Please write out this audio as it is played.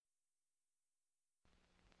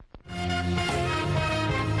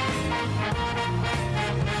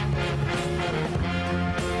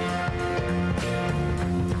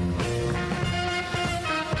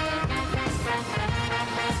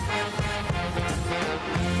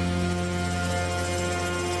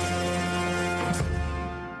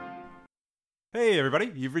Hey,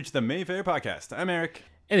 everybody. You've reached the Mayfair Podcast. I'm Eric.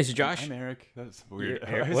 And this is Josh. I'm Eric. That's weird.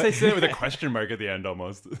 What? I say it with a question mark at the end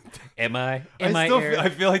almost. Am I? I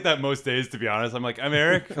Eric? feel like that most days, to be honest. I'm like, I'm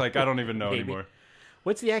Eric. Like, I don't even know Maybe. anymore.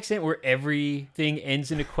 What's the accent where everything ends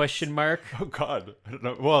in a question mark? Oh, God. I don't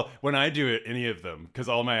know. Well, when I do it, any of them, because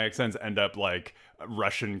all my accents end up like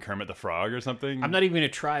Russian Kermit the Frog or something. I'm not even going to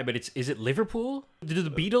try, but is it Liverpool? Do the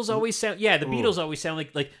Beatles always sound... Yeah, the Beatles always sound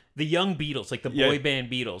like the young Beatles, like the boy band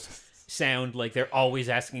Beatles. Sound like they're always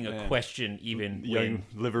asking a question, even Young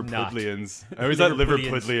when Liverpudlians. I always thought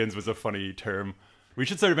Liverpudlians was a funny term. We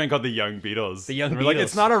should start a band called the Young Beatles. The Young and we're Beatles. Like,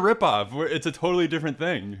 it's not a ripoff. It's a totally different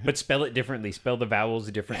thing. But spell it differently. Spell the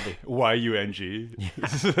vowels differently. Y-U-N-G.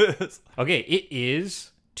 Okay, it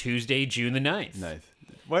is Tuesday, June the 9th. Nice.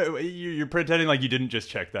 What, you're pretending like you didn't just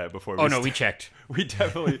check that before. Oh, no, we checked. We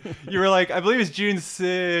definitely. You were like, I believe it's June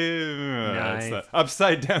 9th.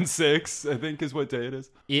 Upside down 6, I think is what day it is.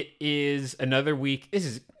 It is another week.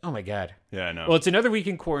 Oh my God. Yeah, I know. Well, it's another week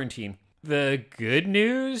in quarantine. The good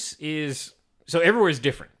news is, so everywhere is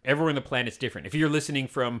different. Everywhere on the planet's different. If you're listening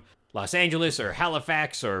from Los Angeles or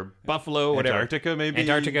Halifax or Buffalo, whatever. Antarctica, maybe?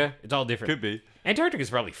 Antarctica, it's all different. Could be. Antarctica's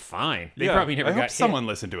probably fine. They probably never I hope got someone hit.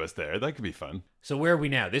 listened to us there. That could be fun. So where are we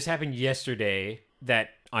now? This happened yesterday that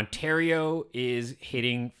Ontario is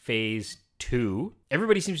hitting phase 2.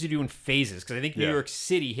 Everybody seems to be doing phases because I think New York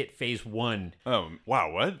City hit phase 1. Oh,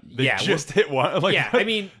 wow, what? They Yeah, just hit one? Like, yeah, I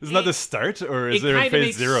mean... Isn't that the start, or is it there a kind of phase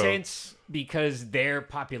makes 0? sense because their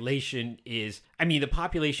population is... I mean, the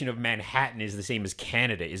population of Manhattan is the same as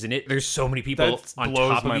Canada, isn't it? There's so many people That on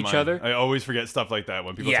blows top of my each mind. other. I always forget stuff like that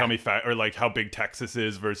when people Yeah. tell me or like how big Texas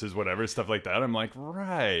is versus whatever, stuff like that. I'm like,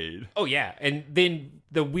 right. Oh, yeah. And then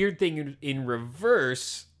the weird thing in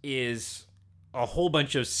reverse is a whole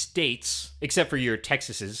bunch of states, except for your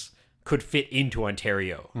Texases, could fit into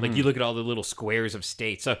Ontario. Like, you look at all the little squares of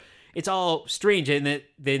states. So it's all strange. And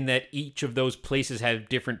that each of those places have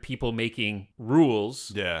different people making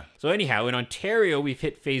rules. Yeah. So anyhow, in Ontario, we've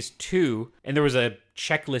hit phase 2, and there was a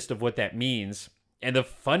checklist of what that means. And the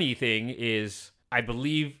funny thing is, I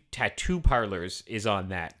believe tattoo parlors is on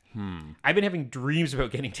that. I've been having dreams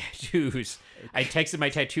about getting tattoos. I texted my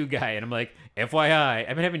tattoo guy, and I'm like, FYI,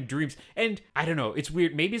 I've been having dreams. And I don't know, it's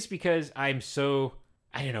weird. Maybe it's because I'm so...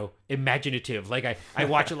 I don't know, imaginative. Like I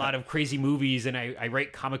watch a lot of crazy movies and I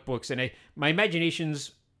write comic books and my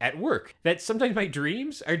imagination's at work. That sometimes my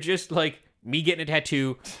dreams are just like me getting a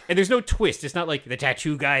tattoo and there's no twist. It's not like the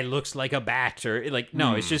tattoo guy looks like a bat or like,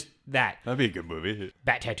 no, it's just that. That'd be a good movie.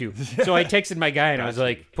 Bat tattoo. So I texted my guy and I was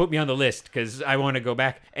like, put me on the list because I want to go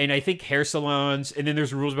back. And I think hair salons, and then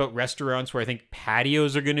there's rules about restaurants where I think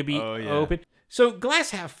patios are going to be open. So glass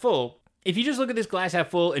half full. If you just look at this glass half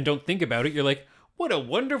full and don't think about it, you're like, what a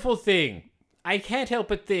wonderful thing. I can't help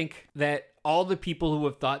but think that all the people who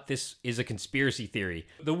have thought this is a conspiracy theory,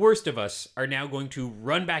 the worst of us are now going to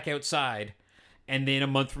run back outside, and then a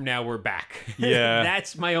month from now we're back. Yeah.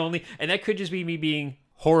 That's my only... And that could just be me being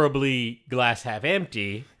horribly glass half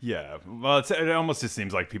empty. Yeah. Well, it almost just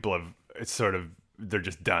seems like people have... It's sort of... They're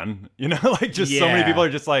just done. You know? Like, just so many people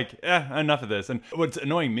are just like, enough of this. And what's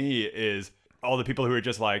annoying me is all the people who are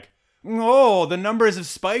just like, oh, the numbers have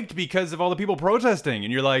spiked because of all the people protesting.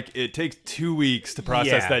 And you're like, it takes 2 weeks to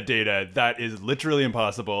process that data. That is literally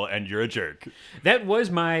impossible, and you're a jerk. That was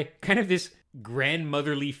my kind of this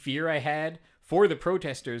grandmotherly fear I had for the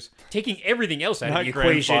protesters, taking everything else out of the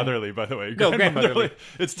equation. Not grandfatherly, by the way. No, grandmotherly.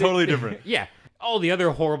 It's totally different. Yeah. All the other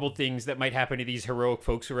horrible things that might happen to these heroic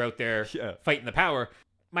folks who are out there fighting the power.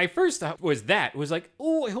 My first thought was like,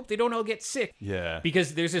 oh, I hope they don't all get sick. Yeah.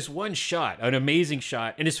 Because there's this one shot, an amazing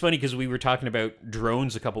shot. And it's funny because we were talking about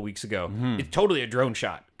drones a couple weeks ago. It's totally a drone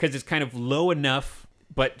shot because it's kind of low enough,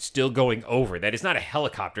 but still going over. That it's not a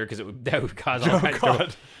helicopter because that would cause all kinds of trouble.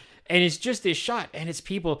 And it's just this shot, and it's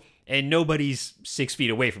people, and nobody's 6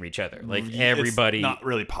 feet away from each other. Like everybody. It's not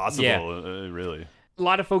really possible, really. A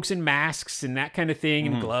lot of folks in masks and that kind of thing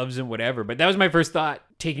and gloves and whatever. But that was my first thought,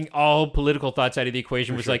 taking all political thoughts out of the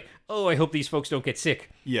equation, was like, oh, I hope these folks don't get sick.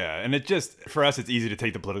 Yeah, and it just, for us, it's easy to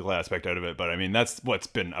take the political aspect out of it. But I mean, that's what's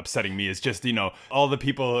been upsetting me is just, all the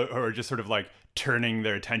people who are just sort of like turning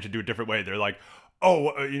their attention to a different way. They're like,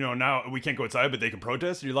 oh, now we can't go outside, but they can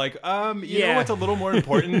protest. And you're like, you know what's a little more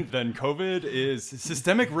important than COVID is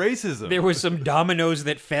systemic racism. There was some dominoes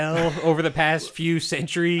that fell over the past few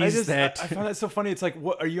centuries. I find that so funny. It's like,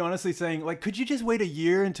 what are you honestly saying? Like, could you just wait a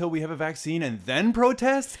year until we have a vaccine and then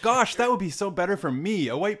protest? Gosh, that would be so better for me,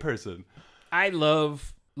 a white person. I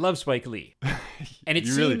love Spike Lee. And it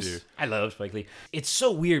You seems really do. I love Spike Lee. It's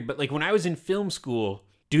so weird, but like when I was in film school,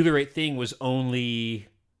 Do the Right Thing was only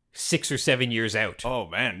 6 or 7 years out. Oh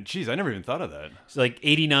man, jeez, I never even thought of that. It's like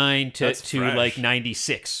 89 to fresh. like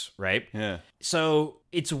 96, right? Yeah. So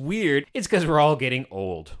it's weird. It's because we're all getting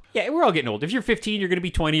old. Yeah, we're all getting old. If you're 15, you're going to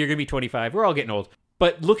be 20, you're going to be 25. We're all getting old.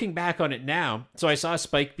 But looking back on it now, so I saw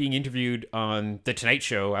Spike being interviewed on The Tonight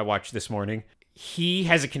Show I watched this morning. He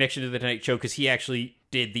has a connection to The Tonight Show because he actually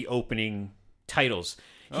did the opening titles.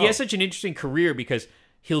 He has such an interesting career because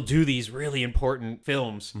he'll do these really important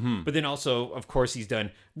films, but then also, of course, he's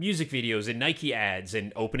done music videos and Nike ads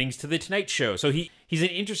and openings to The Tonight Show. So he's an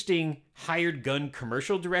interesting hired gun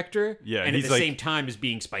commercial director, and at the same time is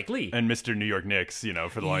being Spike Lee. And Mr. New York Knicks,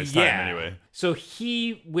 for the longest time anyway. So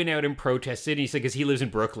he went out and protested, and he said, because he lives in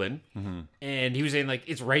Brooklyn, and he was saying, like,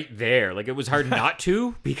 it's right there. Like, it was hard not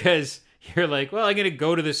to, because you're like, well, I'm going to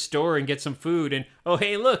go to the store and get some food, and, oh,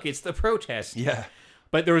 hey, look, it's the protest. Yeah.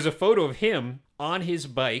 But there was a photo of him on his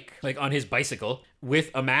bike, like on his bicycle,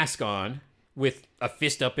 with a mask on, with a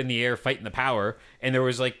fist up in the air fighting the power. And there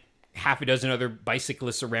was like half a dozen other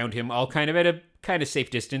bicyclists around him, all kind of at a kind of safe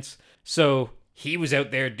distance. So he was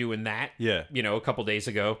out there doing that, a couple days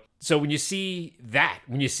ago. So when you see that,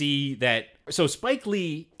 so Spike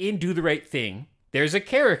Lee in Do the Right Thing, there's a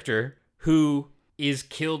character who is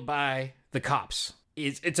killed by the cops.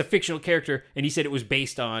 It's a fictional character, and he said it was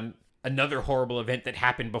based on another horrible event that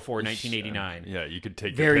happened before 1989. Yeah, you could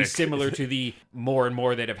take very similar to the more and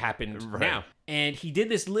more that have happened now. And he did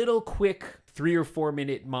this little quick 3 or 4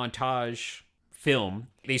 minute montage film.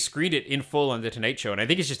 They screened it in full on The Tonight Show, and I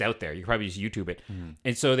think it's just out there. You can probably just YouTube it.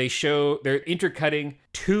 And so they're intercutting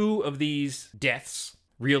 2 of these deaths,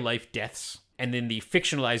 real life deaths, and then the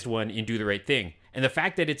fictionalized one in Do the Right Thing. And the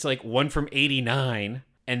fact that it's like one from 89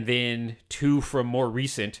 and then 2 from more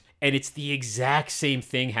recent, and it's the exact same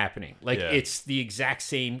thing happening. Like, it's the exact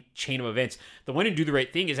same chain of events. The one in Do the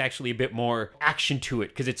Right Thing is actually a bit more action to it,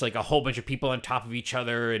 because it's like a whole bunch of people on top of each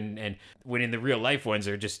other, and when in the real life ones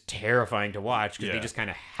are just terrifying to watch, because they just kind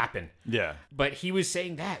of happen. Yeah. But he was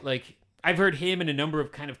saying that, like, I've heard him and a number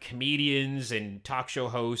of kind of comedians and talk show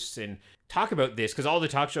hosts and talk about this, because all the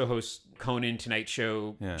talk show hosts, Conan, Tonight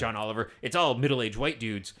Show, John Oliver, it's all middle-aged white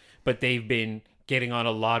dudes, but they've been getting on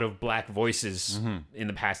a lot of black voices in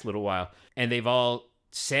the past little while. And they've all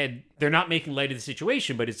said they're not making light of the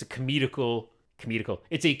situation, but it's a comedic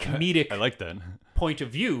I like that point of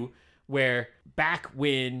view, where back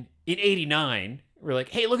when in 89, we're like,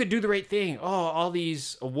 hey, look at Do the Right Thing. Oh, all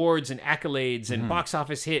these awards and accolades and box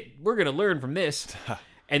office hit. We're going to learn from this.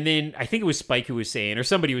 And then I think it was Spike who was saying, or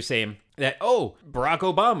somebody was saying that, oh, Barack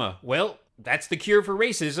Obama, well, that's the cure for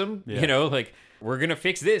racism. Like, we're going to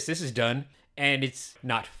fix this. This is done. And it's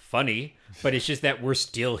not funny, but it's just that we're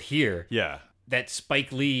still here. Yeah. That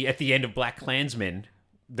Spike Lee, at the end of BlacKkKlansman,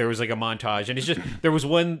 there was like a montage. And it's just, there was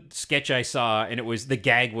one sketch I saw, and the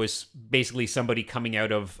gag was basically somebody coming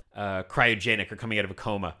out of cryogenic or coming out of a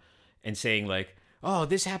coma and saying like, oh,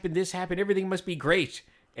 this happened, everything must be great.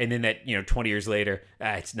 And then that, 20 years later,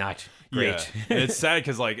 it's not great. Yeah. And it's sad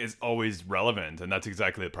because, like, it's always relevant, and that's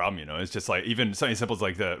exactly the problem, It's just, like, even something simple as,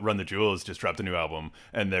 like, the Run the Jewels just dropped a new album,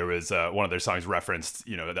 and there was one of their songs referenced,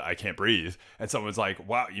 the I Can't Breathe, and someone was like,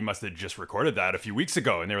 wow, you must have just recorded that a few weeks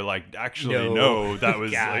ago, and they were like, actually, no that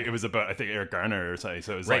was, like, it was about, I think, Eric Garner or something,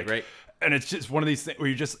 so it was right. And it's just one of these things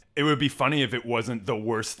where it would be funny if it wasn't the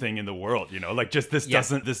worst thing in the world, Like, just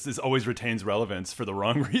this always retains relevance for the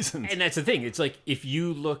wrong reasons. And that's the thing. It's like, if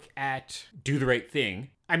you look at Do the Right Thing,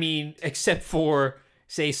 I mean, except for,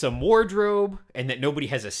 say, some wardrobe and that nobody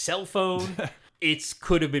has a cell phone, it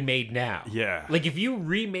could have been made now. Yeah. Like, if you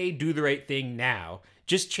remade Do the Right Thing now,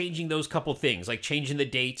 just changing those couple things, like changing the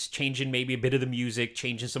dates, changing maybe a bit of the music,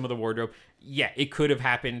 changing some of the wardrobe, it could have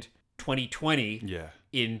happened 2020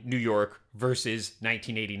 in New York versus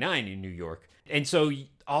 1989 in New York. And so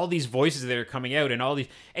all these voices that are coming out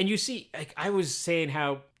and you see, like I was saying,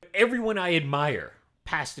 how everyone I admire,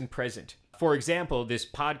 past and present. For example, this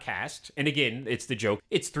podcast, and again, it's the joke,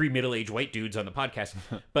 it's 3 middle-aged white dudes on the podcast,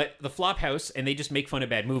 but the Flophouse, and they just make fun of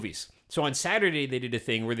bad movies. So on Saturday, they did a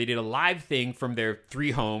thing where they did a live thing from their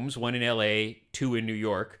 3 homes, 1 in LA, 2 in New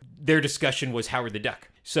York. Their discussion was Howard the Duck.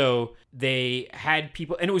 So they had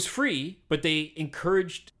people, and it was free, but they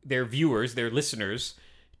encouraged their viewers, their listeners,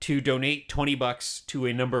 to donate $20 to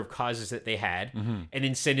a number of causes that they had, and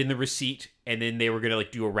then send in the receipt, and then they were going to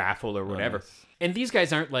like do a raffle or whatever. Nice. And these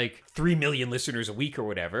guys aren't like 3 million listeners a week or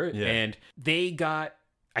whatever. Yeah. And they got,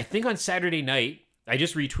 I think on Saturday night, I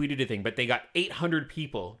just retweeted a thing, but they got 800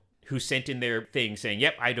 people who sent in their thing saying,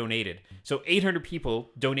 yep, I donated. So 800 people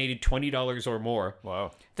donated $20 or more.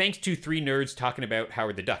 Wow. Thanks to 3 nerds talking about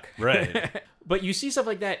Howard the Duck. Right. But you see stuff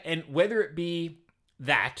like that, and whether it be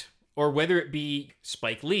that, or whether it be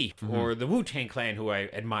Spike Lee or the Wu-Tang Clan, who I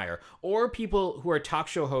admire, or people who are talk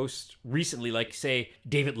show hosts recently, like, say,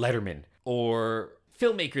 David Letterman, or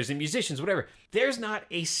filmmakers and musicians, whatever. There's not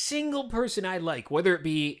a single person I like, whether it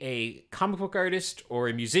be a comic book artist or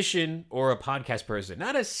a musician or a podcast person,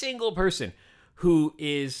 not a single person who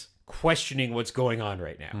is questioning what's going on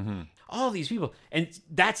right now. All these people. And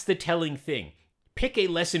that's the telling thing. Pick a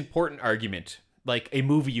less important argument, like a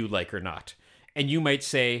movie you like or not. And you might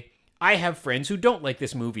say, I have friends who don't like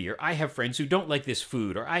this movie, or I have friends who don't like this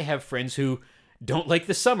food, or I have friends who don't like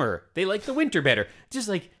the summer. They like the winter better. Just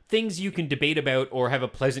like things you can debate about or have a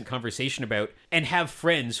pleasant conversation about and have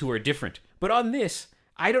friends who are different. But on this,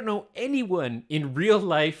 I don't know anyone in real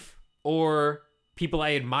life or people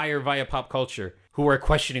I admire via pop culture who are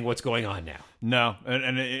questioning what's going on now. No,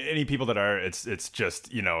 and any people that are, it's just,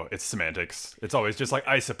 it's semantics. It's always just like,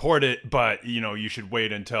 I support it, but, you should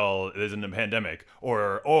wait until there's a pandemic.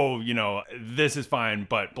 Or, this is fine,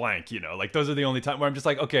 but blank, like those are the only time where I'm just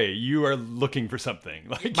like, okay, you are looking for something.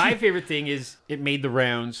 Like, my favorite thing is it made the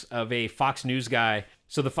rounds of a Fox News guy.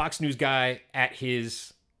 So the Fox News guy at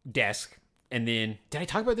his desk, and then, did I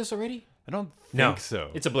talk about this already? I don't think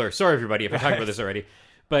so. It's a blur. Sorry, everybody, if I talked about this already.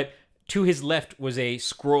 But to his left was a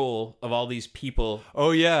scroll of all these people.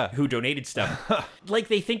 Oh, yeah. Who donated stuff. Like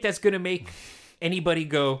they think that's going to make anybody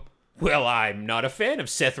go, well, I'm not a fan of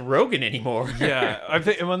Seth Rogen anymore. Yeah. I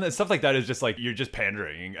think stuff like that is just like, you're just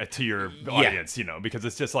pandering to your audience, because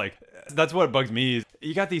it's just like, that's what bugs me.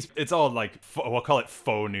 You got these, it's all like, we'll call it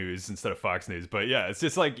faux news instead of Fox News. But yeah, it's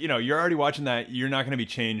just like, you're already watching that. You're not going to be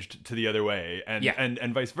changed to the other way.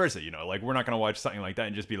 And vice versa, like we're not going to watch something like that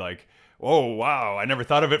and just be like, oh, wow, I never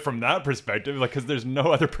thought of it from that perspective, like, because there's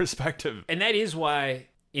no other perspective. And that is why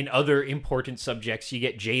in other important subjects you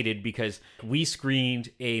get jaded, because we screened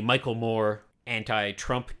a Michael Moore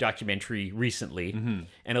anti-Trump documentary recently,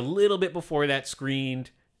 and a little bit before that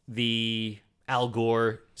screened the Al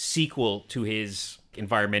Gore sequel to his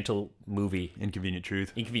environmental movie. Inconvenient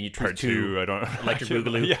Truth. Part 2. I don't Electric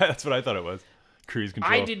Boogaloo. Yeah, that's what I thought it was. Cruise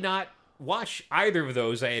Control. I did not watch either of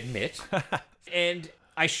those, I admit. And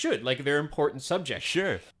I should. Like, they're important subjects.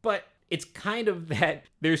 Sure. But it's kind of that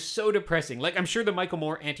they're so depressing. Like, I'm sure the Michael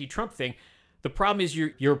Moore anti-Trump thing, the problem is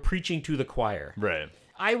you're preaching to the choir. Right.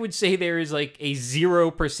 I would say there is like a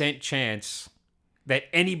 0% chance that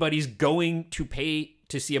anybody's going to pay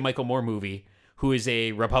to see a Michael Moore movie who is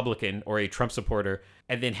a Republican or a Trump supporter,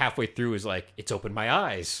 and then halfway through is like, it's opened my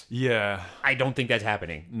eyes. Yeah. I don't think that's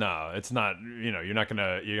happening. No, it's not. You're not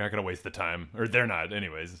gonna waste the time, or they're not,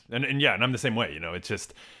 anyways. And I'm the same way. It's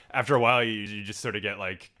just after a while you just sort of get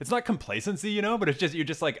like, it's not complacency, but it's just, you're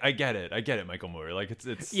just like, I get it, Michael Moore. Like it's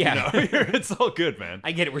it's all good, man.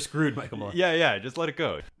 I get it. We're screwed, Michael Moore. Yeah. Just let it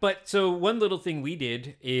go. But so one little thing we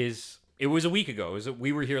did is, it was a week ago.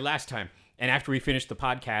 We were here last time, and after we finished the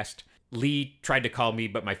podcast, Lee tried to call me,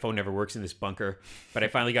 but my phone never works in this bunker. But I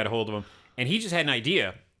finally got a hold of him, and he just had an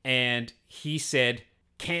idea. And he said,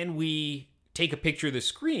 can we take a picture of the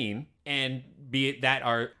screen and be it that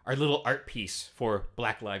our little art piece for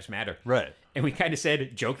Black Lives Matter? Right. And we kind of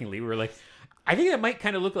said jokingly, we were like, I think that might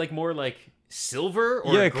kind of look like more like silver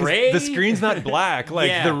or Yeah, gray. the screen's not black.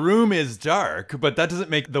 Like, the room is dark, but that doesn't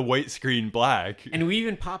make the white screen black. And we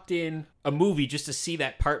even popped in a movie just to see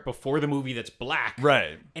that part before the movie that's black.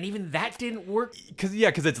 Right. And even that didn't work.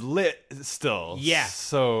 Because it's lit still. Yeah.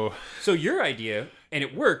 So your idea, and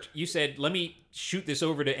it worked, you said, let me shoot this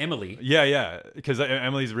over to Emily. Yeah. Because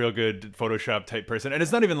Emily's a real good Photoshop type person. And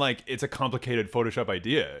it's not even like it's a complicated Photoshop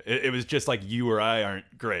idea. It was just like, you or I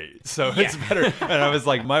aren't great. So it's better. And I was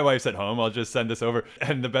like, my wife's at home. I'll just send this over.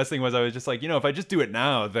 And the best thing was, I was just like, if I just do it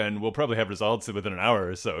now, then we'll probably have results within an hour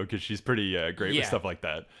or so, because she's pretty great with stuff like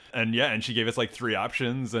that. And she gave us like 3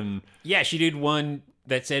 options. And yeah, she did one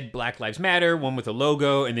that said Black Lives Matter, one with a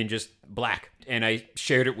logo, and then just black. And I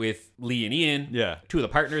shared it with Lee and Ian, 2 of the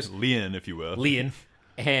partners. Leon, if you will. Leon.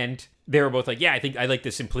 And they were both like, yeah, I think I like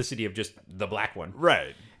the simplicity of just the black one.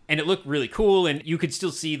 Right. And it looked really cool, and you could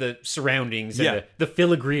still see the surroundings and the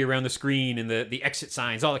filigree around the screen and the exit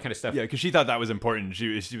signs, all that kind of stuff. Yeah, because she thought that was important. She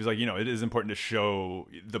was like, it is important to show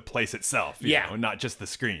the place itself, you know, not just the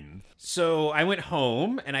screen. So I went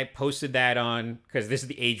home, and I posted that on, because this is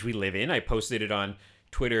the age we live in, I posted it on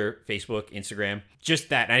Twitter, Facebook, Instagram, just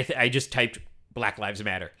that. And I just typed Black Lives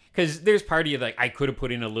Matter, because there's part of you like, I could have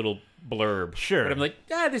put in a little blurb, sure, but I'm like,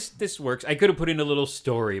 this works. I could have put in a little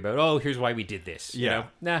story about, oh, here's why we did this. You know?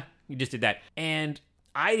 Nah, you just did that. And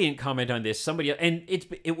I didn't comment on this. Somebody else, and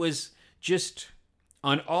it was just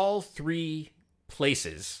on all 3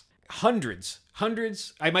 places. hundreds,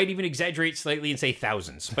 I might even exaggerate slightly and say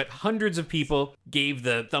thousands, but hundreds of people gave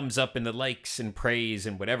the thumbs up and the likes and praise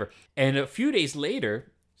and whatever. And a few days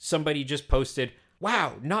later, somebody just posted,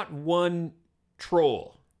 wow, not one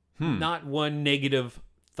troll, not one negative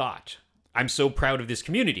thought. I'm so proud of this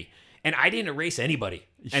community. And I didn't erase anybody.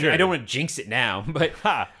 And Sure. I don't want to jinx it now, but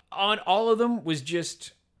on all of them was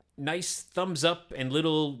just nice thumbs up and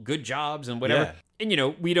little good jobs and whatever. Yeah. And, you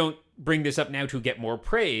know, we don't bring this up now to get more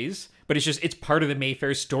praise, but it's part of the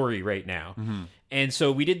Mayfair story right now. And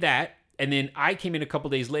so we did that. And then I came in a couple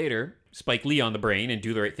days later, Spike Lee on the brain and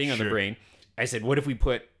Do the Right Thing on the brain. I said, what if we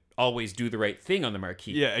put Always Do the Right Thing on the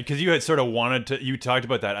marquee? Yeah, because you had sort of wanted to. You talked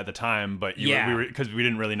about that at the time, but Yeah. because we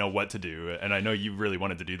didn't really know what to do, and I know you really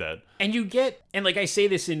wanted to do that. And you get, and like I say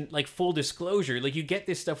this in like full disclosure, like you get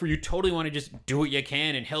this stuff where you totally want to just do what you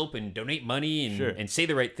can and help and donate money and, Sure. and say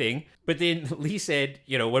the right thing. But then Lee said,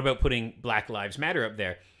 you know, what about putting Black Lives Matter up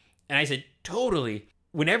there? And I said, totally.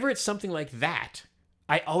 Whenever it's something like that,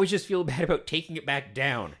 I always just feel bad about taking it back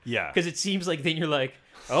down. Yeah. Because it seems like then you're like,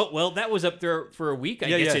 oh, well, that was up there for a week. I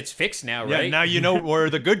guess it's fixed now, Yeah, right? now you know we're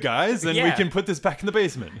the good guys, and we Yeah. can put this back in the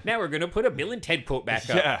basement. Now we're going to put a Bill and Ted quote back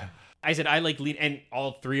up. Yeah. I said, I like lean, and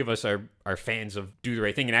all three of us are fans of Do the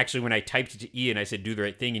Right Thing. And actually, when I typed it to Ian, I said, Do the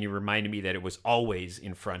Right Thing, and you reminded me that it was always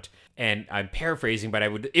in front. And I'm paraphrasing, but I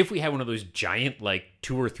would, if we had one of those giant, like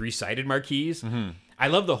 2 or 3 sided marquees, I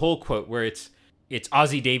love the whole quote where it's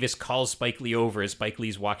Ozzie Davis calls Spike Lee over as Spike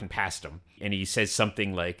Lee's walking past him. And he says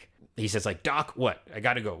something like, Doc, what? I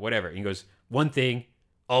got to go, whatever. And he goes, one thing,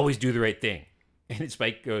 always do the right thing. And then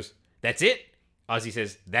Spike goes, that's it? Ozzie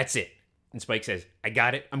says, that's it. And Spike says, I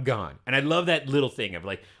got it, I'm gone. And I love that little thing of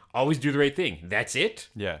like, always do the right thing. That's it?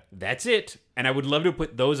 Yeah. That's it. And I would love to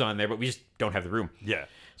put those on there, but we just don't have the room. Yeah.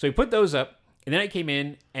 So we put those up, and then I came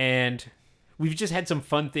in, and we've just had some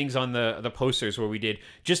fun things on the posters where we did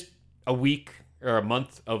just a week or a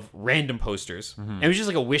month of random posters. And it was just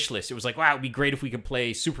like a wish list. It was like, wow, it'd be great if we could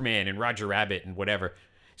play Superman and Roger Rabbit and whatever.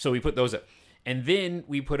 So we put those up. And then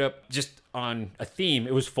we put up, just on a theme,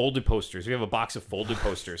 it was folded posters. We have a box of folded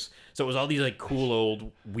posters. So it was all these like cool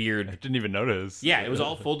old weird. Didn't even notice. Yeah, it was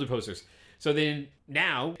all folded posters. So then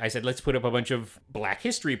now I said, let's put up a bunch of Black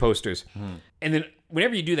History posters. And then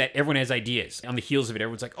whenever you do that, everyone has ideas. On the heels of it,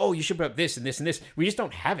 everyone's like, oh, you should put up this and this and this. We just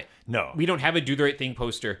don't have it. No. We don't have a Do the Right Thing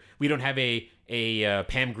poster. We don't have a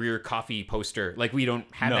Pam Grier coffee poster. Like, we don't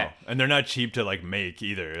have that. And they're not cheap to like make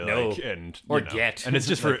either. No. Like, and Or you know, get. And it's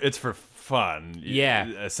just for fun. Yeah.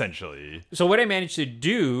 Essentially. So what I managed to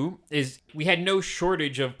do is we had no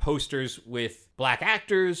shortage of posters with Black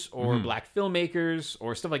actors or Black filmmakers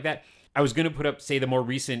or stuff like that. I was going to put up, say, the more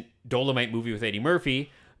recent Dolomite movie with Eddie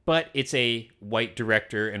Murphy, but it's a white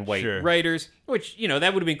director and white writers, which, you know,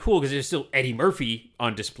 that would have been cool because there's still Eddie Murphy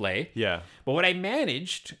on display. Yeah. But what I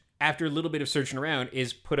managed, after a little bit of searching around,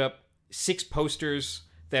 is put up 6 posters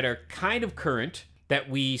that are kind of current, that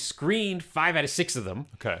we screened 5 out of 6 of them.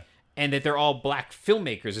 Okay. And that they're all Black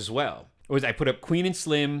filmmakers as well. I put up Queen and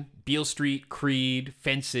Slim, Beale Street, Creed,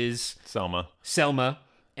 Fences, Selma,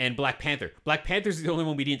 and Black Panther. Black Panther's the only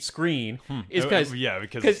one we didn't screen, is because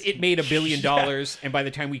it made $1 billion, and by the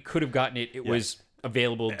time we could have gotten it, it was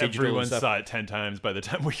available digital. Everyone and stuff. saw it 10 times by the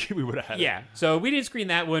time we would have had it. Yeah, so we didn't screen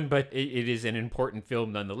that one, but it is an important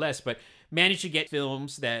film nonetheless. But managed to get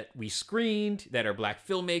films that we screened that are Black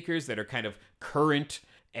filmmakers, that are kind of current,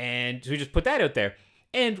 and so we just put that out there.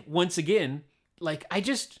 And once again, like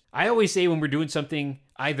I always say when we're doing something,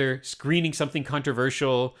 either screening something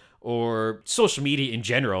controversial or social media in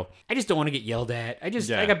general, I just don't want to get yelled at. I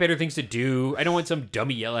got better things to do. I don't want some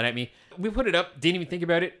dummy yelling at me. We put it up, didn't even think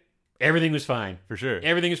about it. Everything was fine. For sure.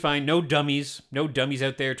 Everything was fine. No dummies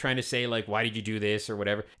out there trying to say like, why did you do this or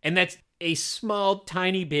whatever. And that's a small,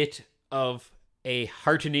 tiny bit of a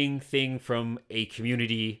heartening thing from a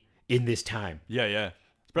community in this time. Yeah.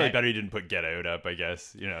 It's probably better you didn't put Get Out up, I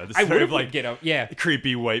guess. You know, this I sort would of have like Get Out, yeah.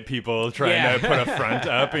 creepy white people trying to put a front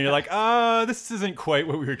up, and you're like, this isn't quite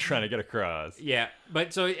what we were trying to get across. Yeah,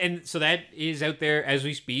 but so that is out there as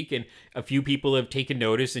we speak, and a few people have taken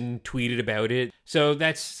notice and tweeted about it. So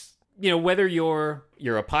that's, you know, whether you're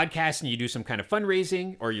a podcast and you do some kind of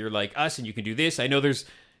fundraising, or you're like us and you can do this. I know there's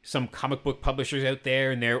some comic book publishers out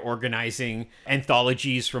there, and they're organizing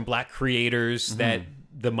anthologies from Black creators that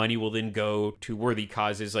the money will then go to worthy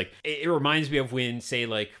causes. Like, it reminds me of when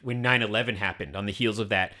 9/11 happened. On the heels of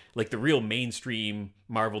that, like the real mainstream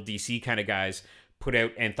Marvel DC kind of guys put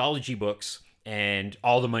out anthology books, and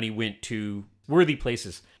all the money went to worthy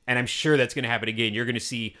places. And I'm sure that's going to happen again. You're going to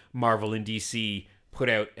see Marvel and DC put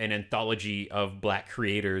out an anthology of Black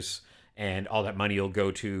creators, and all that money will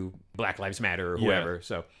go to Black Lives Matter or whoever.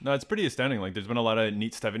 So no, it's pretty astounding. Like there's been a lot of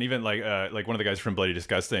neat stuff, and even like one of the guys from Bloody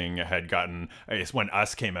Disgusting had gotten, I guess when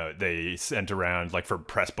Us came out, they sent around like for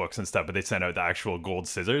press books and stuff, but they sent out the actual gold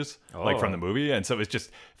scissors like from the movie, and so it's just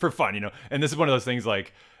for fun, you know. And this is one of those things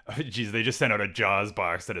like, geez, they just sent out a Jaws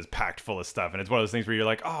box that is packed full of stuff, and it's one of those things where you're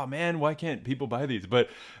like, oh man, why can't people buy these? But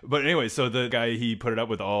anyway, so the guy, he put it up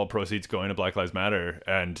with all proceeds going to Black Lives Matter,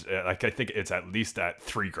 and like I think it's at least at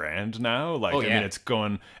 $3,000 now. Like I mean, it's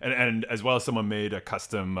going, and as well as someone made a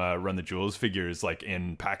custom Run the Jewels figures like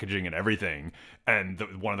in packaging and everything, and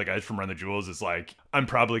one of the guys from Run the Jewels is like, I'm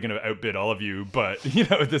probably going to outbid all of you, but you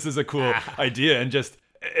know, this is a cool idea, and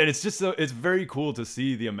it's just so, it's very cool to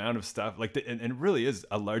see the amount of stuff like and it really is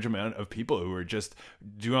a large amount of people who are just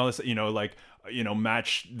doing all this, you know, like, you know,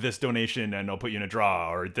 match this donation and I'll put you in a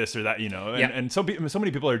draw or this or that, you know, and so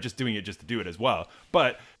many people are just doing it just to do it as well.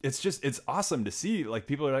 But it's awesome to see, like,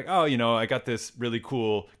 people are like, oh, you know, I got this really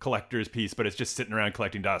cool collector's piece, but it's just sitting around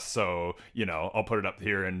collecting dust, so, you know, I'll put it up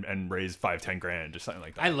here and raise $5-10 or something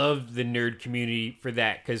like that. I love the nerd community for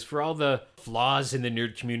that, because for all the flaws in the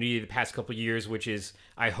nerd community the past couple of years, which is,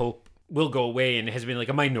 I hope, will go away and has been like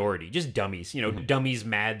a minority, just dummies, you know, dummies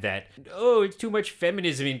mad that, oh, it's too much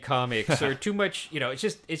feminism in comics or too much, you know,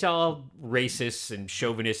 it's all racists and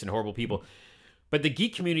chauvinists and horrible people. But the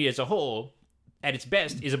geek community as a whole, at its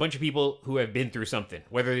best, is a bunch of people who have been through something,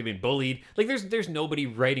 whether they've been bullied. Like there's nobody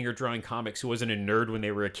writing or drawing comics who wasn't a nerd when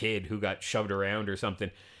they were a kid who got shoved around or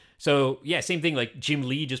something. So yeah, same thing, like Jim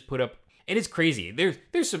Lee just put up, and it's crazy.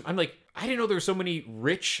 There's some, I'm like, I didn't know there were so many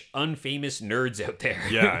rich, unfamous nerds out there.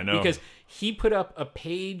 Yeah, I know. Because he put up a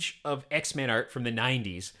page of X-Men art from the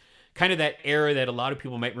 90s, kind of that era that a lot of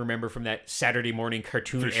people might remember from that Saturday morning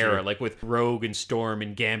cartoon era, like with Rogue and Storm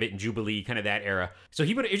and Gambit and Jubilee, kind of that era. So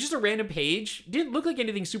he put it was just a random page. Didn't look like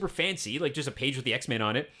anything super fancy, like just a page with the X-Men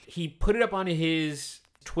on it. He put it up on his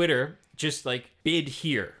Twitter, just like, bid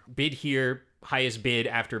here, highest bid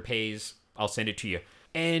after pays, I'll send it to you.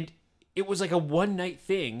 And it was like a one night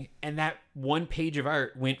thing, and that one page of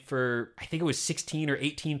art went for, I think it was $16,000 or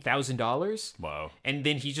 $18,000. Wow! And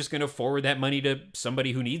then he's just going to forward that money to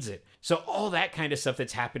somebody who needs it. So all that kind of stuff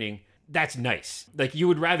that's happening, that's nice. Like, you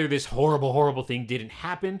would rather this horrible, horrible thing didn't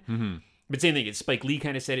happen. Mm-hmm. But same thing, Spike Lee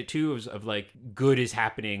kind of said it too, of like, good is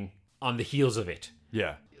happening on the heels of it.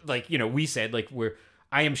 Yeah. Like, you know, we said, like,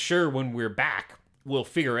 I am sure when we're back, we'll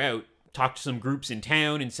figure out, talk to some groups in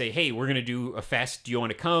town and say, hey, we're going to do a fest. Do you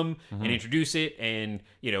want to come and introduce it and,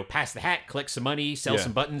 you know, pass the hat, collect some money, sell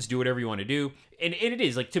some buttons, do whatever you want to do. And it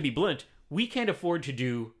is, like, to be blunt, we can't afford to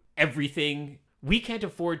do everything. We can't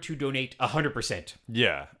afford to donate 100%.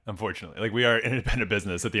 Yeah, unfortunately. Like, we are an independent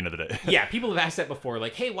business at the end of the day. Yeah, people have asked that before.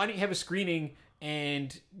 Like, hey, why don't you have a screening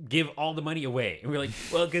and give all the money away? And we're like,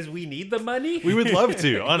 well, because we need the money. We would love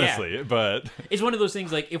to, honestly, but it's one of those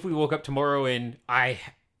things, like, if we woke up tomorrow and I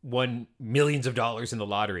won millions of dollars in the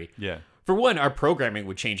lottery. Yeah. For one, our programming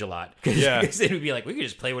would change a lot. Because it would be like, we could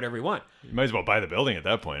just play whatever we want. You might as well buy the building at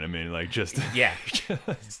that point. I mean, like, just... Yeah.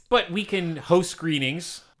 But we can host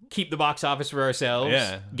screenings, keep the box office for ourselves,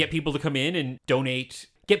 get people to come in and donate,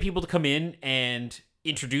 get people to come in and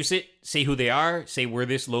introduce it, say who they are, say we're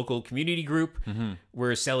this local community group,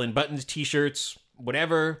 we're selling buttons, t-shirts,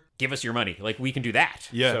 whatever, give us your money. Like, we can do that.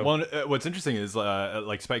 Yeah. So, well, what's interesting is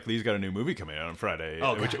like Spike Lee's got a new movie coming out on Friday,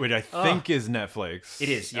 which I think is Netflix. It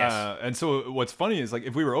is, yes. And so what's funny is, like,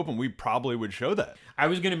 if we were open, we probably would show that. I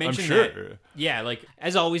was going to mention that. Yeah, like,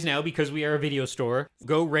 as always now, because we are a video store,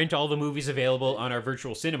 go rent all the movies available on our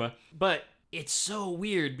virtual cinema. But it's so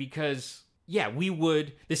weird because... Yeah, we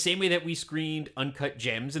would, the same way that we screened Uncut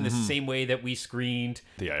Gems, and the same way that we screened...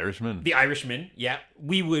 The Irishman. The Irishman, yeah.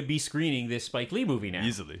 We would be screening this Spike Lee movie now.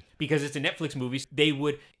 Easily. Because it's a Netflix movie. They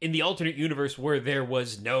would, in the alternate universe where there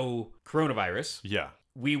was no coronavirus... Yeah.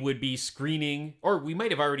 We would be screening, or we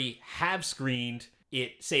might have already screened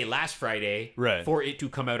it, say, last Friday... Right. For it to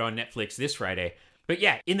come out on Netflix this Friday. But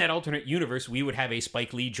yeah, in that alternate universe, we would have a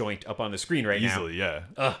Spike Lee joint up on the screen right now. Easily, yeah.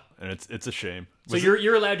 And it's a shame. So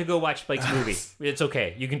you're allowed to go watch Spike's movie. It's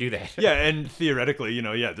okay. You can do that. Yeah, and theoretically, you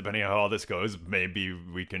know, depending on how all this goes, maybe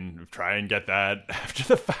we can try and get that after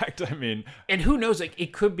the fact. I mean... And who knows, like,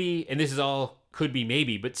 it could be, and this is all could be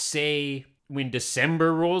maybe, but say when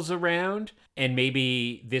December rolls around and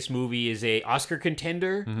maybe this movie is a Oscar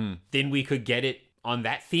contender, then we could get it on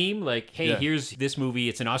that theme, like, hey, here's this movie,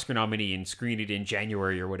 it's an Oscar nominee, and screen it in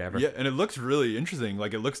January or whatever. Yeah, and it looks really interesting.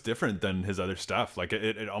 Like, it looks different than his other stuff. Like,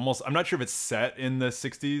 it almost, I'm not sure if it's set in the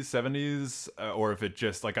 60s, 70s, or if it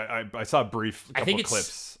just, like, I saw a brief couple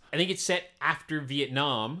clips. I think it's set after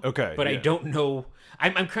Vietnam. Okay. But I don't know.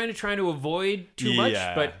 I'm kind of trying to avoid too much,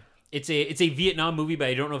 but It's a Vietnam movie, but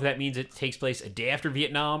I don't know if that means it takes place a day after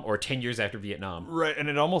Vietnam or 10 years after Vietnam. Right, and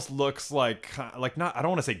it almost looks like not, I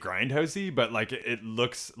don't want to say grindhousey, but like it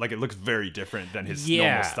looks very different than his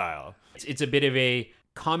normal style. It's a bit of a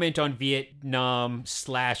comment on Vietnam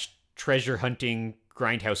 / treasure hunting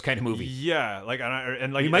grindhouse kind of movie. Yeah, like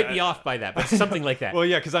and like you might be off by that, but something like that. Well,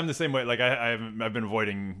 yeah, because I'm the same way. Like I've been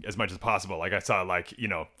avoiding as much as possible. Like I saw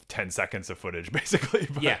 10 seconds of footage basically.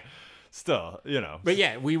 But yeah. Still, But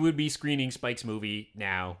yeah, we would be screening Spike's movie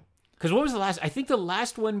now. Because what was the last? I think the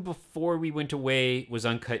last one before we went away was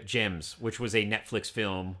Uncut Gems, which was a Netflix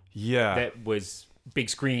film. Yeah. That was big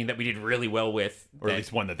screen that we did really well with. Or at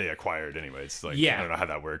least one that they acquired anyways. Like, yeah. I don't know how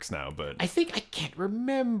that works now, but... I can't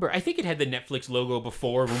remember. I think it had the Netflix logo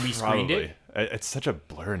before when we screened it. It's such a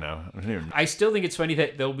blur now. I still think it's funny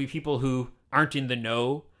that there'll be people who aren't in the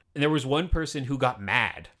know. And there was one person who got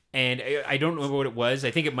mad. And I don't remember what it was.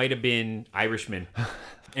 I think it might have been Irishman.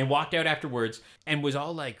 And walked out afterwards and was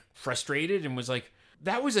all like frustrated and was like,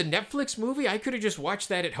 that was a Netflix movie? I could have just watched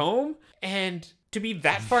that at home? And to be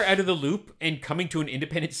that far out of the loop and coming to an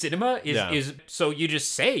independent cinema is so you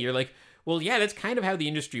just say, you're like, well, yeah, that's kind of how the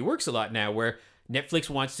industry works a lot now, where Netflix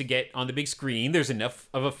wants to get on the big screen. There's enough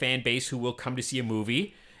of a fan base who will come to see a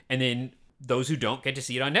movie. And then those who don't get to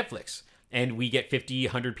see it on Netflix. And we get 50,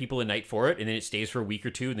 100 people a night for it, and then it stays for a week or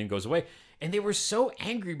two and then goes away. And they were so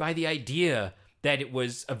angry by the idea that it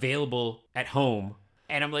was available at home.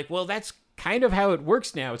 And I'm like, well, that's kind of how it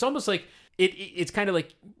works now. It's almost like, it's kind of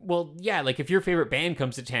like, well, yeah, like if your favorite band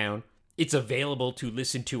comes to town, it's available to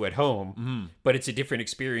listen to at home, but it's a different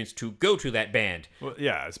experience to go to that band. Well,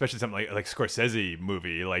 yeah, especially something like Scorsese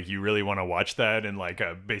movie. Like, you really want to watch that in like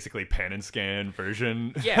a basically pan and scan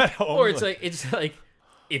version. Yeah, at home. Or it's like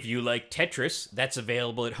if you like Tetris, that's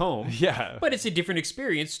available at home. Yeah. But it's a different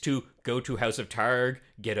experience to go to House of Targ,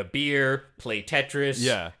 get a beer, play Tetris.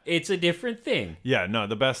 Yeah. It's a different thing. Yeah, no,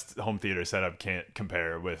 the best home theater setup can't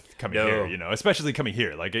compare with coming here, especially coming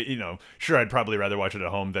here. Like, sure, I'd probably rather watch it at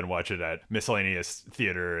home than watch it at miscellaneous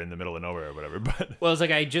theater in the middle of nowhere or whatever. But well, it's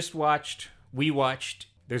like we watched,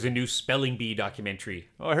 there's a new Spelling Bee documentary.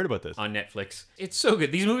 Oh, I heard about this. On Netflix. It's so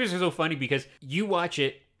good. These movies are so funny because you watch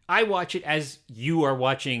it, I watch it as you are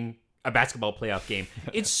watching a basketball playoff game.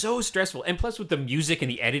 It's so stressful. And plus with the music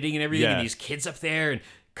and the editing and everything, and these kids up there and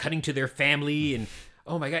cutting to their family and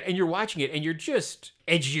oh my God. And you're watching it and you're just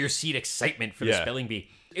edge of your seat excitement for the Spelling Bee.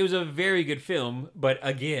 It was a very good film, but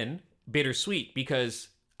again, bittersweet because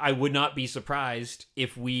I would not be surprised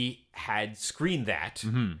if we had screened that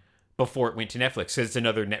before it went to Netflix, because it's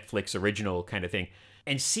another Netflix original kind of thing.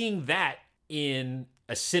 And seeing that in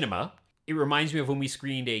a cinema, it reminds me of when we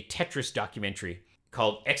screened a Tetris documentary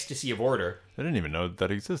called Ecstasy of Order. I didn't even know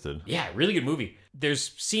that existed. Yeah, really good movie.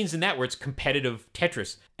 There's scenes in that where it's competitive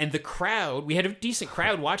Tetris. And the crowd, we had a decent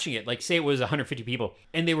crowd watching it, like say it was 150 people.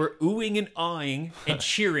 And they were oohing and awing and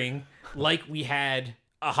cheering like we had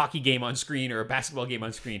a hockey game on screen or a basketball game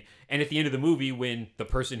on screen. And at the end of the movie, when the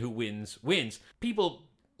person who wins, people...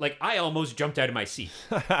 Like, I almost jumped out of my seat.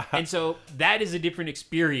 And so that is a different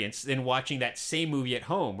experience than watching that same movie at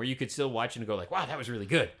home, where you could still watch it and go like, wow, that was really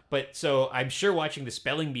good. But so I'm sure watching the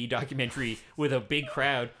Spelling Bee documentary with a big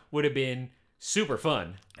crowd would have been super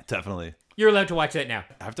fun. Definitely. You're allowed to watch that now.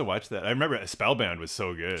 I have to watch that. I remember Spellbound was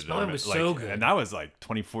so good. Spellbound was so good. And that was like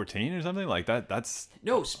 2014 or something like that.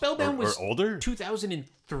 No, Spellbound was older.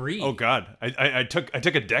 2003. Oh God, I took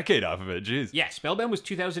a decade off of it. Jeez. Yeah, Spellbound was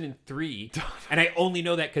 2003, and I only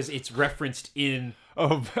know that because it's referenced in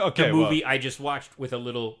the movie I just watched with a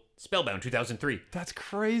little Spellbound 2003. That's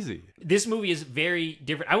crazy. This movie is very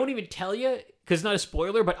different. I won't even tell you because it's not a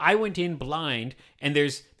spoiler, but I went in blind, and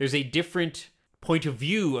there's a different point of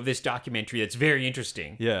view of this documentary that's very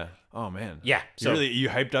interesting. Yeah. Oh man. Yeah. So you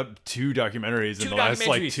hyped up two documentaries in the last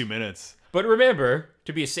like 2 minutes. But remember,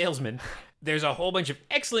 to be a salesman, there's a whole bunch of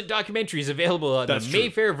excellent documentaries available on the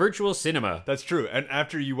Mayfair Virtual Cinema. That's true. And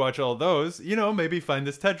after you watch all those, maybe find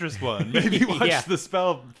this Tetris one. Maybe watch the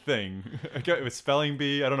spell thing. It was Spelling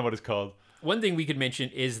Bee. I don't know what it's called. One thing we could mention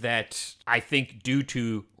is that I think due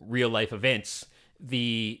to real life events,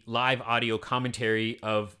 the live audio commentary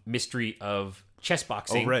of Mystery of Chess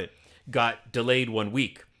Boxing got delayed 1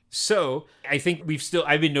 week. So I think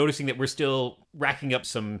I've been noticing that we're still racking up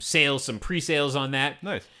some sales, some pre-sales on that.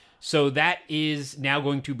 Nice. So that is now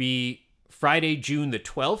going to be Friday, June the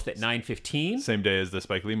 12th at 9:15. Same day as the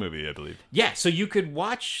Spike Lee movie, I believe. Yeah, so you could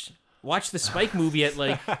watch the Spike movie at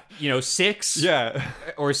 6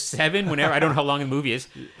 or 7, whenever. I don't know how long the movie is.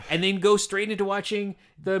 And then go straight into watching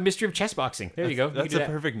the Mystery of Chess Boxing. There you go. That's a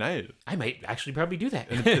perfect night. I might actually probably do that.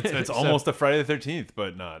 It's almost a Friday the 13th,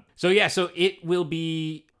 but not. So yeah, so it will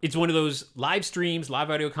be It's one of those live streams, live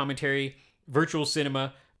audio commentary, virtual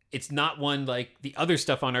cinema. It's not one like the other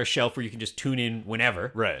stuff on our shelf where you can just tune in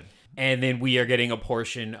whenever. Right. And then we are getting a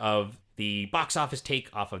portion of the box office take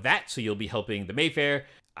off of that, so you'll be helping the Mayfair.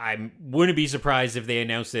 I wouldn't be surprised if they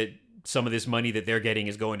announce that some of this money that they're getting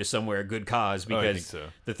is going to somewhere a good cause, because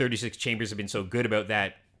the 36 Chambers have been so good about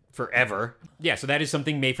that forever. Yeah, so that is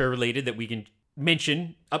something Mayfair related that we can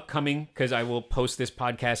mention upcoming, because I will post this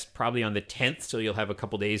podcast probably on the 10th, so you'll have a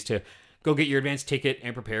couple days to go get your advance ticket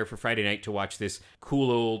and prepare for Friday night to watch this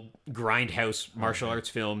cool old grindhouse martial arts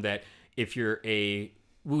film that, if you're a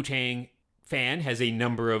Wu-Tang fan, has a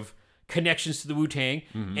number of connections to the Wu-Tang.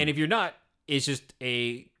 And if you're not, it's just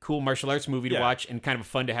a cool martial arts movie to watch, and kind of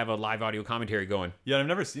fun to have a live audio commentary going. Yeah, I've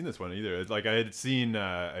never seen this one either. It's like I had seen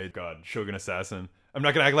Shogun Assassin. I'm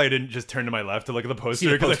not gonna act like I didn't just turn to my left to look at the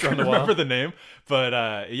poster because I couldn't remember the name. But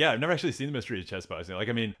I've never actually seen the Mystery of Chess Boxing. Like,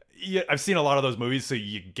 I mean, I've seen a lot of those movies, so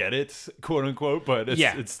you get it, quote unquote. But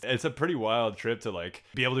it's a pretty wild trip to like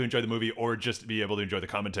be able to enjoy the movie or just be able to enjoy the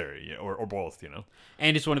commentary, or both,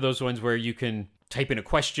 And it's one of those ones where you can type in a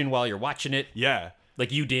question while you're watching it. Yeah.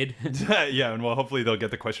 Like you did. Yeah, and well, hopefully they'll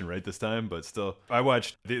get the question right this time. But still, I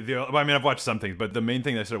watched I've watched some things, but the main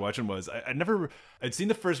thing I started watching was I'd seen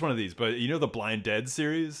the first one of these, but the Blind Dead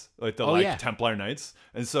series, like the Templar Knights,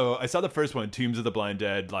 and so I saw the first one, Tombs of the Blind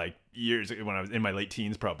Dead, like years when I was in my late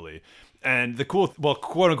teens, probably. And the quote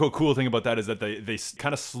unquote cool thing about that is that they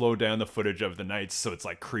kind of slow down the footage of the knights, so it's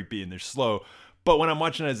like creepy and they're slow. But when I'm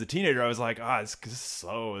watching it as a teenager, I was like, this is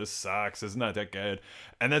slow. This sucks. It's not that good.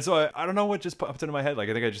 And then so I don't know what just popped into my head. Like,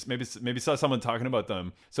 I think I just maybe saw someone talking about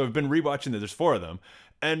them. So I've been rewatching them. There's 4 of them.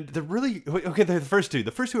 And they're really, okay, they're the first 2. The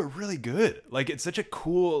first 2 are really good. Like, it's such a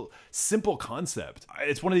cool, simple concept.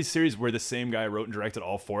 It's one of these series where the same guy wrote and directed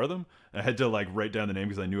all 4 of them. I had to like write down the name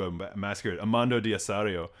because I knew I massacred it. Armando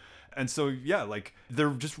D'Asario. And so, yeah, like,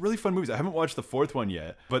 they're just really fun movies. I haven't watched the 4th one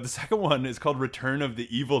yet, but the second one is called Return of the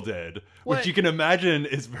Evil Dead, which you can imagine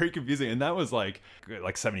is very confusing. And that was like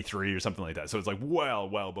 73 or something like that. So it's like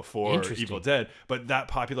well before Evil Dead. But that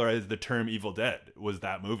popularized the term Evil Dead was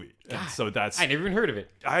that movie. And so I never even heard of it.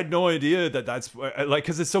 I had no idea that's like,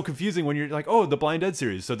 because it's so confusing when you're like, oh, the Blind Dead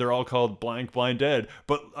series. So they're all called Blind Dead.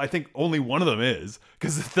 But I think only one of them is,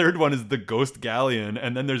 because the third one is The Ghost Galleon.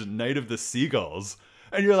 And then there's Night of the Seagulls.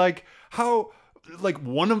 And you're like, how, like,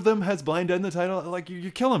 one of them has Blind Dead in the title? Like,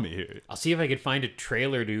 you're killing me here. I'll see if I could find a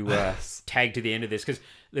trailer to tag to the end of this. Because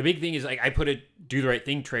the big thing is, like, I put a Do the Right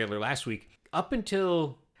Thing trailer last week. Up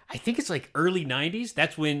until, I think it's like early 90s,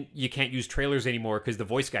 that's when you can't use trailers anymore because the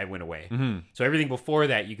voice guy went away. So everything before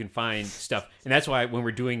that, you can find stuff. And that's why when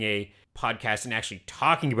we're doing a podcast and actually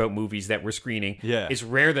talking about movies that we're screening, it's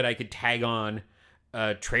rare that I could tag on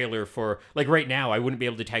a trailer for, like, right now, I wouldn't be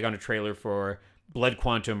able to tag on a trailer for Blood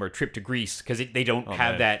Quantum or Trip to Greece because they don't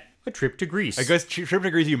have that. A Trip to Greece. I guess Trip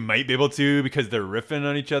to Greece you might be able to because they're riffing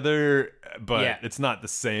on each other, but it's not the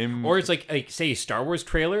same. Or it's like say a Star Wars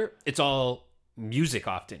trailer, it's all music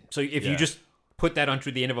often. So if you just put that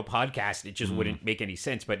onto the end of a podcast, it just wouldn't make any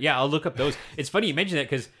sense. But yeah, I'll look up those. It's funny you mentioned that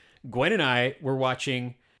because Gwen and I were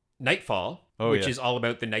watching Nightfall, which is all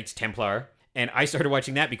about the Knights Templar. And I started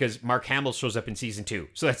watching that because Mark Hamill shows up in season 2.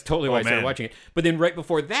 So that's totally why I started watching it. But then right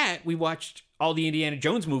before that, we watched all the Indiana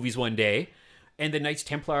Jones movies one day. And the Knights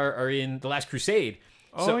Templar are in The Last Crusade.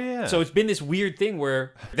 So it's been this weird thing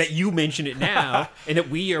where that you mention it now and that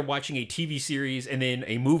we are watching a TV series and then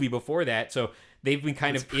a movie before that. So they've been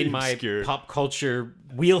kind of in my pop culture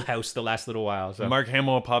wheelhouse the last little while. So Mark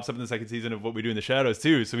Hamill pops up in the second season of What We Do in the Shadows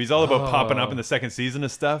too. So he's all about popping up in the second season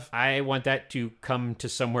of stuff. I want that to come to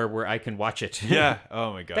somewhere where I can watch it. Yeah.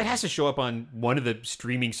 Oh my god. That has to show up on one of the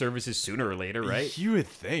streaming services sooner or later, right? You would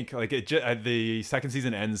think. Like the second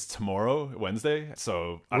season ends tomorrow, Wednesday.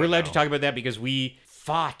 So we're allowed to talk about that because we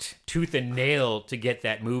fought tooth and nail to get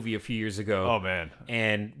that movie a few years ago. Oh man.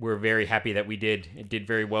 And we're very happy that we did. It did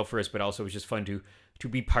very well for us, but also it was just fun to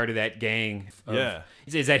be part of that gang.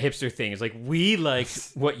 Is that hipster thing. It's like we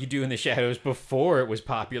liked What You Do in the Shadows before it was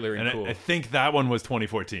popular and cool. I think that one was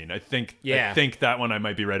 2014. I think that one I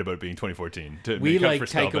might be right about being 2014. We liked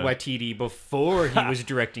Taika Waititi before he was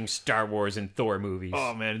directing Star Wars and Thor movies.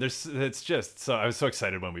 Oh man, it's just so I was so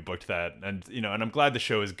excited when we booked that, and and I'm glad the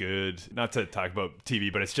show is good. Not to talk about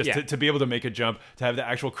TV, but it's just to be able to make a jump, to have the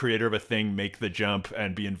actual creator of a thing make the jump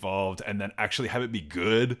and be involved, and then actually have it be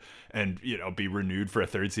good and be renewed for a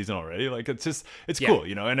third season already. Like it's cool,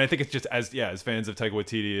 and I think it's just as fans of Taika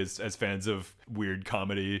Waititi, as fans of weird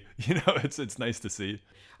comedy, it's nice to see.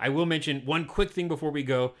 I will mention one quick thing before we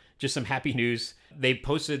go, just some happy news. They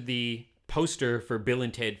posted the poster for Bill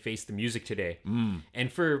and Ted Face the Music today. And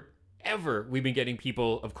forever we've been getting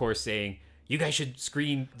people, of course, saying, you guys should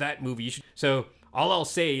screen that movie. So all I'll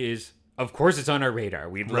say is, of course, it's on our radar.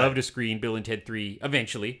 We'd love to screen Bill and Ted 3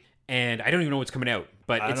 eventually. And I don't even know what's coming out,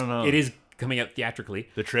 but it is coming out theatrically.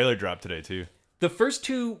 The trailer dropped today, too. The first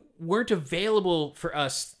two weren't available for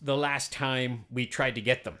us the last time we tried to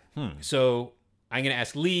get them. So I'm going to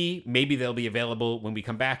ask Lee. Maybe they'll be available when we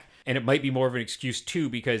come back. And it might be more of an excuse, too,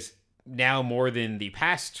 because now more than the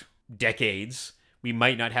past decades, we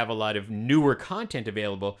might not have a lot of newer content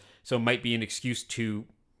available. So it might be an excuse to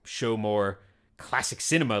show more classic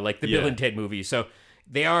cinema like the Bill and Ted movies. So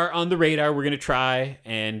they are on the radar. We're going to try.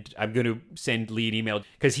 And I'm going to send Lee an email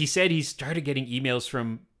because he said he started getting emails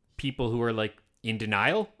from people who are like in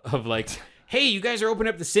denial of like, hey, you guys are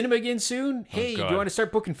opening up the cinema again soon? Hey, do you want to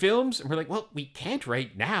start booking films? And we're like, well, we can't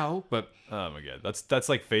right now, but... Oh my God, that's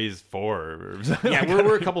like phase 4. Yeah,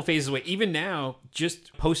 we're a couple phases away. Even now,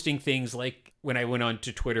 just posting things like when I went on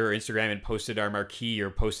to Twitter or Instagram and posted our marquee or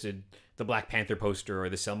posted the Black Panther poster or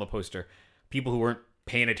the Selma poster, people who weren't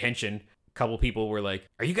paying attention, a couple people were like,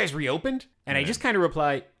 are you guys reopened? And I just kind of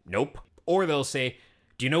reply, nope. Or they'll say,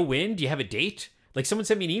 do you know when? Do you have a date? Like someone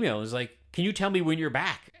sent me an email and was like, can you tell me when you're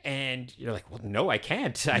back? And you're like, well, no, I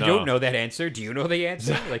can't. I don't know that answer. Do you know the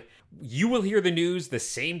answer? Like, you will hear the news the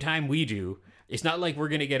same time we do. It's not like we're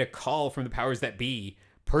going to get a call from the powers that be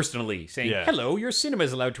personally saying, hello, your cinema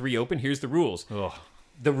is allowed to reopen. Here's the rules. Ugh.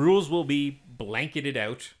 The rules will be blanketed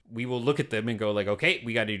out. We will look at them and go like, okay,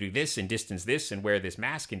 we got to do this and distance this and wear this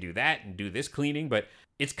mask and do that and do this cleaning. But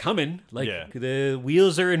it's coming. Like the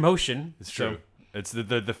wheels are in motion. It's true. It's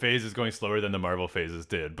the phase is going slower than the Marvel phases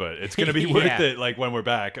did, but it's going to be worth it like when we're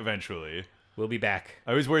back eventually. We'll be back.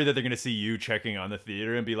 I was worried that they're going to see you checking on the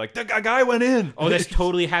theater and be like, the guy went in. Oh, that's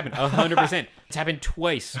totally happened. 100%. It's happened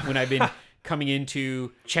twice when I've been coming in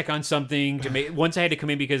to check on something. Once I had to come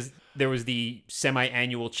in because there was the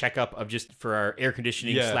semi-annual checkup of just for our air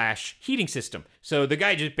conditioning / heating system. So the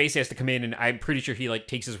guy just basically has to come in, and I'm pretty sure he like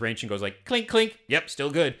takes his wrench and goes like clink clink. Yep,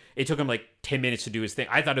 still good. It took him like 10 minutes to do his thing.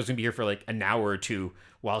 I thought I was gonna be here for like an hour or two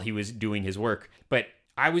while he was doing his work, but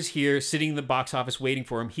I was here sitting in the box office waiting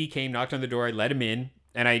for him. He came, knocked on the door, I let him in,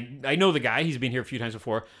 and I know the guy. He's been here a few times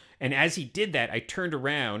before. And as he did that, I turned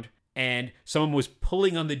around and someone was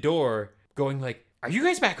pulling on the door, going like, are you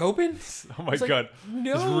guys back open? Oh my God.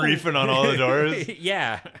 No. Just reefing on all the doors.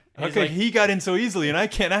 Yeah. Okay, he got in so easily and I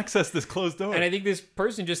can't access this closed door. And I think this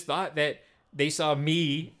person just thought that they saw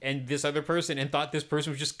me and this other person and thought this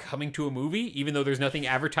person was just coming to a movie, even though there's nothing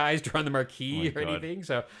advertised or on the marquee or anything.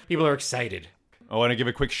 So people are excited. I want to give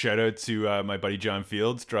a quick shout out to my buddy John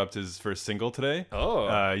Fields. Dropped his first single today.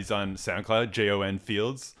 Oh. He's on SoundCloud, JON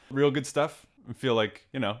Fields. Real good stuff. I feel like,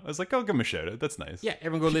 I was like, I'll give him a shout out. That's nice. Yeah,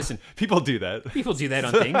 everyone go listen. People do that. People do that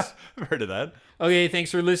on things. I've heard of that. Okay,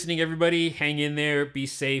 thanks for listening, everybody. Hang in there. Be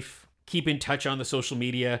safe. Keep in touch on the social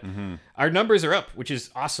media. Mm-hmm. Our numbers are up, which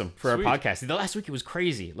is awesome for our podcast. The last week it was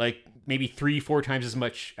crazy. Like maybe 3-4 times as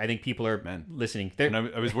much. I think people are listening. And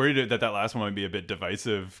I was worried that last one might be a bit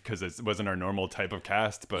divisive because it wasn't our normal type of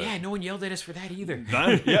cast. But yeah, no one yelled at us for that either.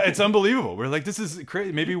 Yeah, it's unbelievable. We're like, this is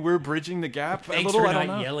crazy. Maybe we're bridging the gap a little. Thanks for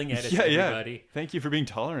not yelling at us, everybody. Yeah. Thank you for being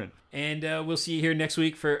tolerant. And we'll see you here next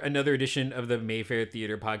week for another edition of the Mayfair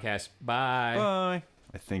Theater Podcast. Bye. Bye.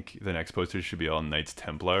 I think the next poster should be all Knights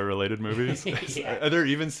Templar related movies. Are there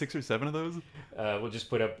even 6 or 7 of those? We'll just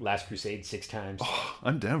put up Last Crusade 6 times. Oh,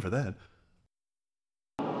 I'm down for that.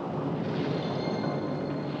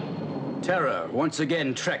 Terror once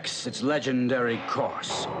again treks its legendary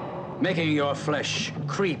course, making your flesh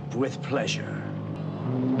creep with pleasure.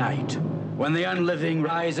 Night, when the unliving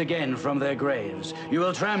rise again from their graves, you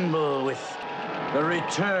will tremble with the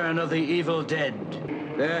return of the evil dead,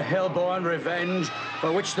 their hell-born revenge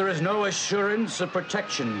for which there is no assurance of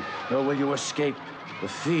protection, nor will you escape the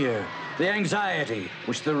fear, the anxiety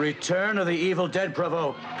which the return of the evil dead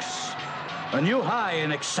provokes. A new high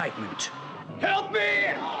in excitement. Help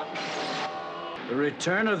me! The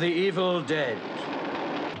Return of the Evil Dead.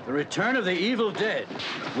 The Return of the Evil Dead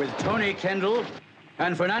with Tony Kendall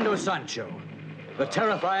and Fernando Sancho. The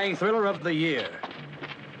terrifying thriller of the year.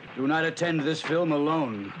 Do not attend this film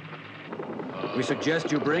alone. We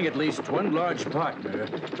suggest you bring at least one large partner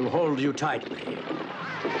to hold you tightly.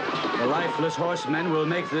 The lifeless horsemen will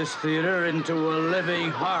make this theater into a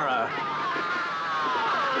living horror.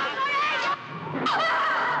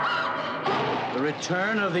 The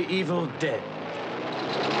Return of the Evil Dead.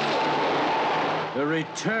 The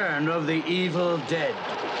Return of the Evil Dead.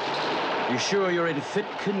 Be sure you're in fit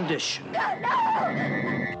condition.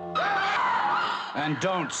 And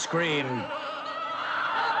don't scream.